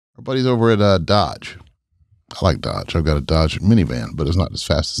Our buddies over at Dodge. I like Dodge. I've got a Dodge minivan, but it's not as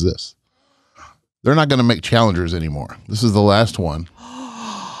fast as this. They're not going to make Challengers anymore. This is the last one.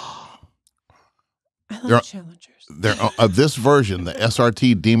 I love Challengers. They're of this version, the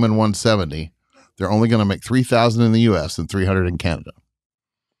SRT Demon 170. They're only going to make 3,000 in the U.S. and 300 in Canada.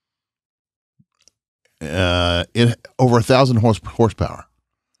 Over 1,000 horsepower.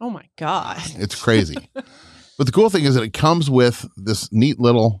 Oh my God. It's crazy. But the cool thing is that it comes with this neat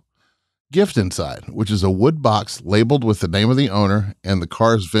little gift inside, which is a wood box labeled with the name of the owner and the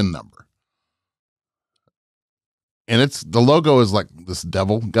car's VIN number. And the logo is like this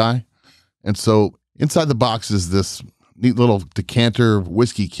devil guy. And so inside the box is this neat little decanter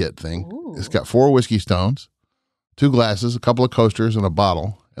whiskey kit thing. Ooh. It's got 4 whiskey stones, 2 glasses, a couple of coasters, and a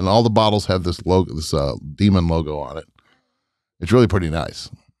bottle. And all the bottles have this logo, this Demon logo on it. It's really pretty nice.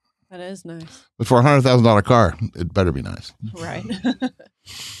 That is nice. But for a $100,000 car, it better be nice. Right.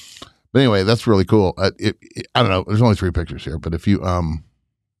 But anyway, that's really cool. I don't know. There's only 3 pictures here, but if you, I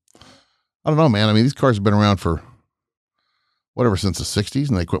don't know, man. I mean, these cars have been around for whatever since the 60s,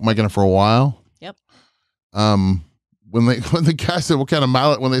 and they quit making it for a while. Yep. When the guy said what kind of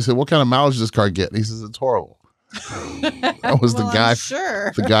mileage does this car get, and he says it's horrible. That was the guy.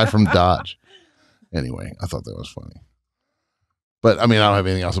 Sure. The guy from Dodge. Anyway, I thought that was funny. But I mean, I don't have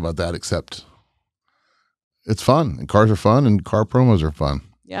anything else about that except it's fun, and cars are fun, and car promos are fun.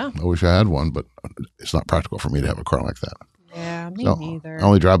 Yeah. I wish I had one, but it's not practical for me to have a car like that. Yeah, me neither. I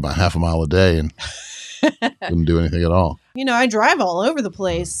only drive about half a mile a day and wouldn't do anything at all. You know, I drive all over the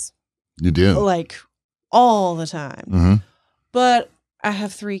place. You do? Like all the time. Mm-hmm. But I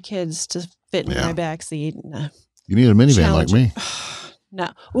have 3 kids to fit in my backseat. You need a minivan like me. No.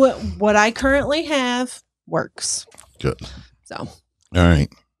 What I currently have works. Good. So. All right.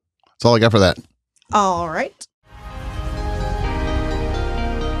 That's all I got for that. All right.